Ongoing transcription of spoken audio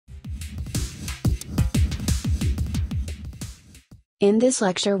In this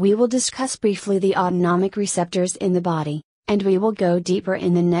lecture we will discuss briefly the autonomic receptors in the body, and we will go deeper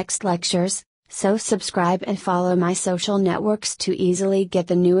in the next lectures, so subscribe and follow my social networks to easily get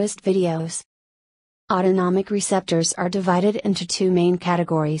the newest videos. Autonomic receptors are divided into two main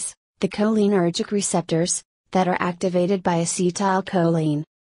categories: the cholinergic receptors, that are activated by acetylcholine,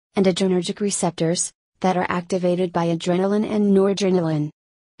 and adrenergic receptors, that are activated by adrenaline and noradrenaline.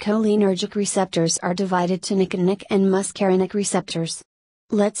 Cholinergic receptors are divided to nicotinic and muscarinic receptors.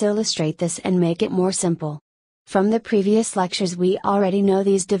 Let's illustrate this and make it more simple. From the previous lectures we already know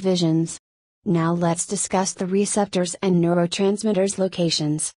these divisions. Now let's discuss the receptors and neurotransmitters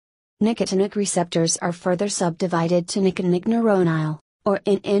locations. Nicotinic receptors are further subdivided to nicotinic neuronal, or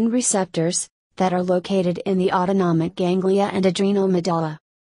ANN receptors, that are located in the autonomic ganglia and adrenal medulla.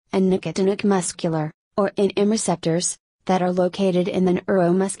 And nicotinic muscular, or ANM receptors, that are located in the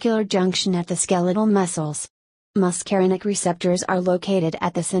neuromuscular junction at the skeletal muscles. Muscarinic receptors are located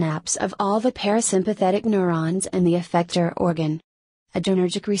at the synapse of all the parasympathetic neurons and the effector organ.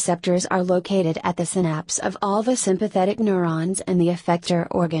 Adrenergic receptors are located at the synapse of all the sympathetic neurons and the effector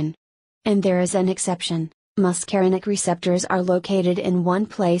organ. And there is an exception: muscarinic receptors are located in one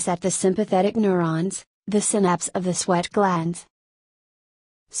place at the sympathetic neurons, the synapse of the sweat glands.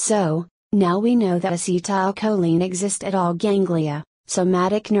 So, now we know that acetylcholine exists at all ganglia,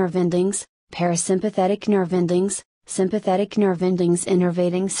 somatic nerve endings, parasympathetic nerve endings, sympathetic nerve endings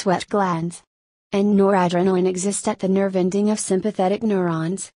innervating sweat glands. And noradrenaline exists at the nerve ending of sympathetic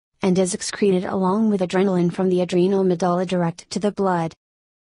neurons, and is excreted along with adrenaline from the adrenal medulla direct to the blood.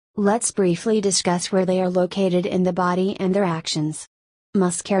 Let's briefly discuss where they are located in the body and their actions.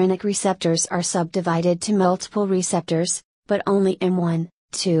 Muscarinic receptors are subdivided to multiple receptors, but only M1,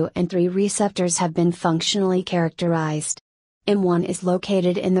 2 and 3 receptors have been functionally characterized. M1 is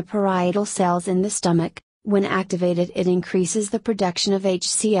located in the parietal cells in the stomach. When activated it increases the production of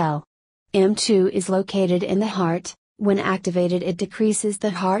HCl. M2 is located in the heart. When activated it decreases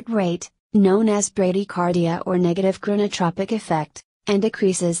the heart rate, known as bradycardia or negative chronotropic effect, and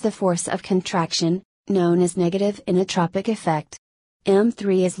decreases the force of contraction, known as negative inotropic effect.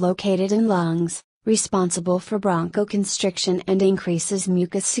 M3 is located in lungs, responsible for bronchoconstriction and increases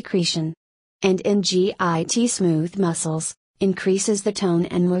mucus secretion. And in GIT smooth muscles, increases the tone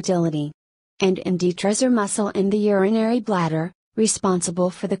and motility. And in detrusor muscle in the urinary bladder, responsible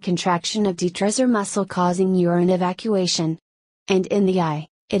for the contraction of detrusor muscle causing urine evacuation. And in the eye,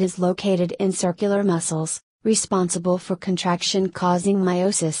 it is located in circular muscles, responsible for contraction causing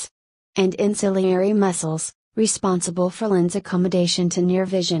meiosis. And in ciliary muscles, responsible for lens accommodation to near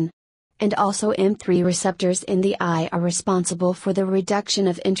vision. And also M3 receptors in the eye are responsible for the reduction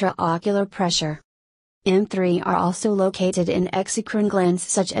of intraocular pressure. M3 are also located in exocrine glands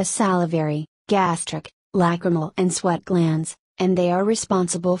such as salivary, gastric, lacrimal and sweat glands, and they are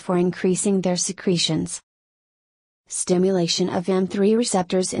responsible for increasing their secretions. Stimulation of M3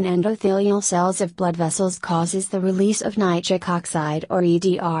 receptors in endothelial cells of blood vessels causes the release of nitric oxide or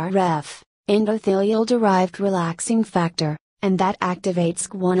EDRF, endothelial-derived relaxing factor, and that activates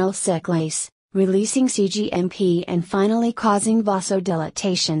guanylyl cyclase, releasing cGMP and finally causing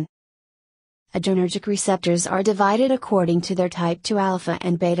vasodilatation. Adrenergic receptors are divided according to their type to alpha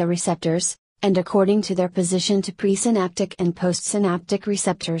and beta receptors, and according to their position to presynaptic and postsynaptic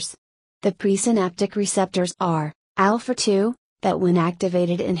receptors. The presynaptic receptors are alpha 2, that when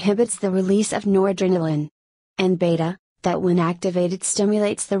activated inhibits the release of noradrenaline, and beta, that when activated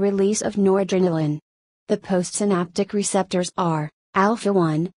stimulates the release of noradrenaline. The postsynaptic receptors are alpha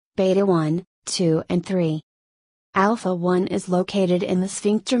 1, beta 1, 2 and 3. Alpha 1 is located in the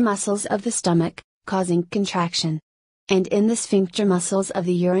sphincter muscles of the stomach, causing contraction. And in the sphincter muscles of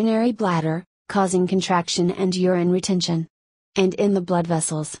the urinary bladder, causing contraction and urine retention. And in the blood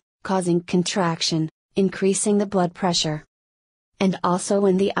vessels, causing contraction, increasing the blood pressure. And also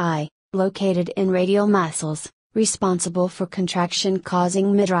in the eye, located in radial muscles, responsible for contraction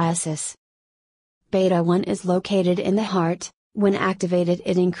causing mydriasis. Beta 1 is located in the heart. When activated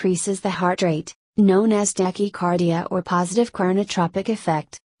it increases the heart rate, known as tachycardia or positive chronotropic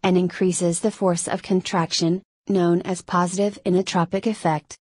effect, and increases the force of contraction, known as positive inotropic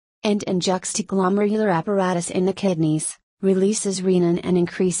effect. And in juxtaglomerular apparatus in the kidneys, releases renin and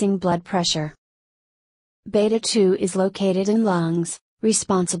increasing blood pressure. Beta 2 is located in lungs,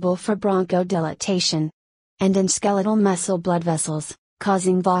 responsible for bronchodilation. And in skeletal muscle blood vessels,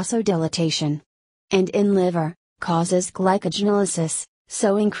 causing vasodilatation. And in liver, causes glycogenolysis,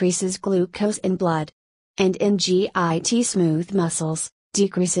 so increases glucose in blood. And in GIT smooth muscles,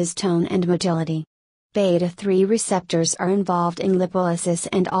 decreases tone and motility. Beta 3 receptors are involved in lipolysis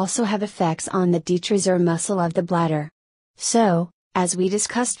and also have effects on the detrusor muscle of the bladder. So, As we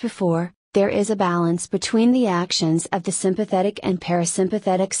discussed before, there is a balance between the actions of the sympathetic and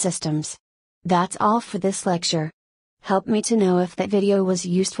parasympathetic systems. That's all for this lecture. Help me to know if that video was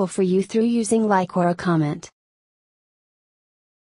useful for you through using like or a comment.